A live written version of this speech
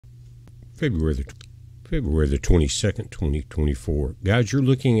February the 22nd, 2024. Guys, you're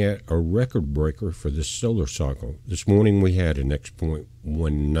looking at a record breaker for this solar cycle. This morning we had an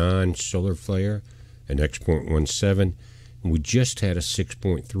X.19 solar flare, an X.17, and we just had a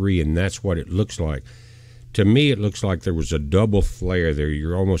 6.3, and that's what it looks like. To me, it looks like there was a double flare there.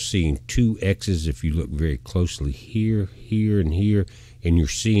 You're almost seeing two X's if you look very closely here, here, and here, and you're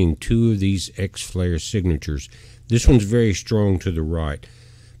seeing two of these X flare signatures. This one's very strong to the right.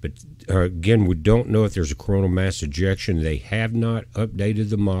 But again, we don't know if there's a coronal mass ejection. They have not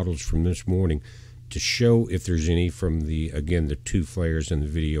updated the models from this morning to show if there's any from the two flares in the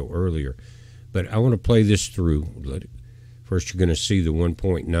video earlier. But I want to play this through. First, you're going to see the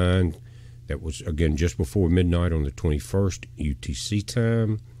 1.9. That was, again, just before midnight on the 21st UTC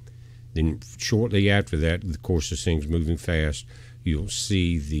time. Then shortly after that, of course, this thing's moving fast. You'll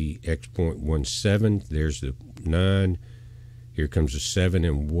see the X.17. There's the 9. Here comes a 7,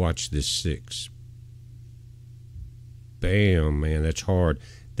 and watch this 6. Bam, man, that's hard.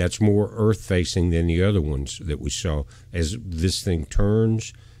 That's more Earth-facing than the other ones that we saw. As this thing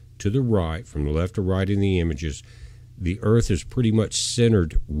turns to the right, from the left to right in the images, the Earth is pretty much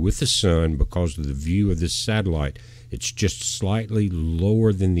centered with the sun because of the view of this satellite. It's just slightly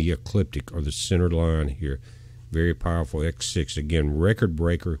lower than the ecliptic, or the center line here. Very powerful X6. Again, record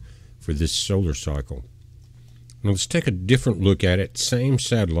breaker for this solar cycle. Now let's take a different look at it. Same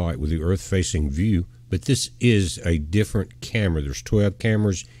satellite with the Earth-facing view, but this is a different camera. There's 12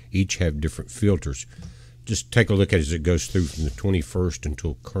 cameras. Each have different filters. Just take a look at it as it goes through from the 21st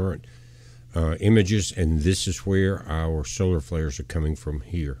until current images, and this is where our solar flares are coming from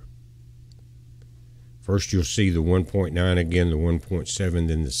here. First you'll see the 1.9, again the 1.7,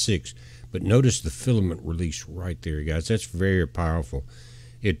 then the 6. But notice the filament release right there, guys. That's very powerful.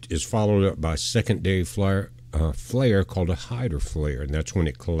 It is followed up by a secondary flare called a hider flare, and that's when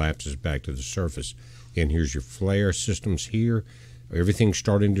it collapses back to the surface. And here's your flare systems here. Everything's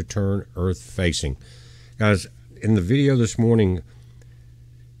starting to turn Earth-facing. Guys, in the video this morning,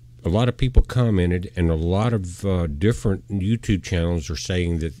 a lot of people commented, and a lot of different YouTube channels are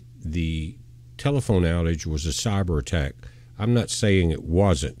saying that the telephone outage was a cyber attack. I'm not saying it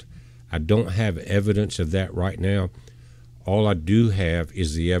wasn't. I don't have evidence of that right now. All I do have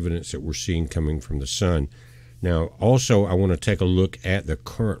is the evidence that we're seeing coming from the sun. Now, also, I want to take a look at the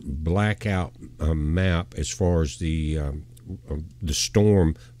current blackout map as far as the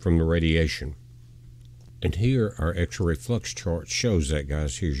storm from the radiation. And here, our X-ray flux chart shows that,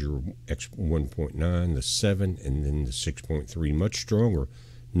 guys. Here's your X1.9, the 7, and then the 6.3, much stronger.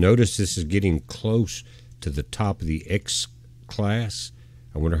 Notice this is getting close to the top of the X class.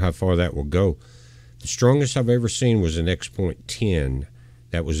 I wonder how far that will go. The strongest I've ever seen was an X.10.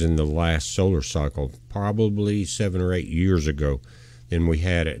 That was in the last solar cycle, probably 7 or 8 years ago. Then we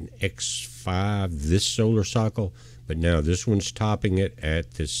had an X5 this solar cycle, but now this one's topping it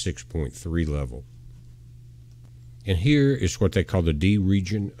at this 6.3 level. And here is what they call the D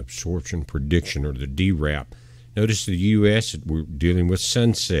region absorption prediction, or the DRAP. Notice the U.S., we're dealing with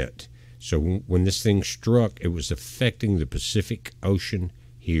sunset. So when this thing struck, it was affecting the Pacific Ocean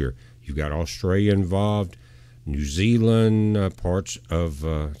here. You've got Australia involved, New Zealand, parts of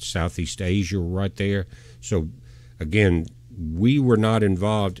Southeast Asia right there. So again, we were not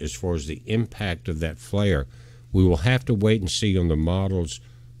involved as far as the impact of that flare. We will have to wait and see on the models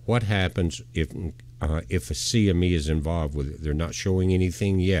what happens if a CME is involved with it. They're not showing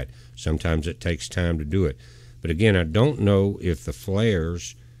anything yet. Sometimes it takes time to do it. But again, I don't know if the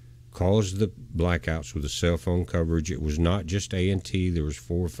flares caused the blackouts with the cell phone coverage. It was not just A&T. There was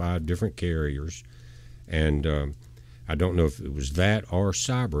 4 or 5 different carriers. And I don't know if it was that or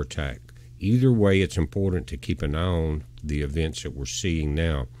cyber attack. Either way, it's important to keep an eye on the events that we're seeing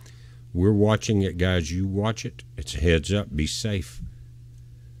now. We're watching it, guys. You watch it. It's a heads up. Be safe.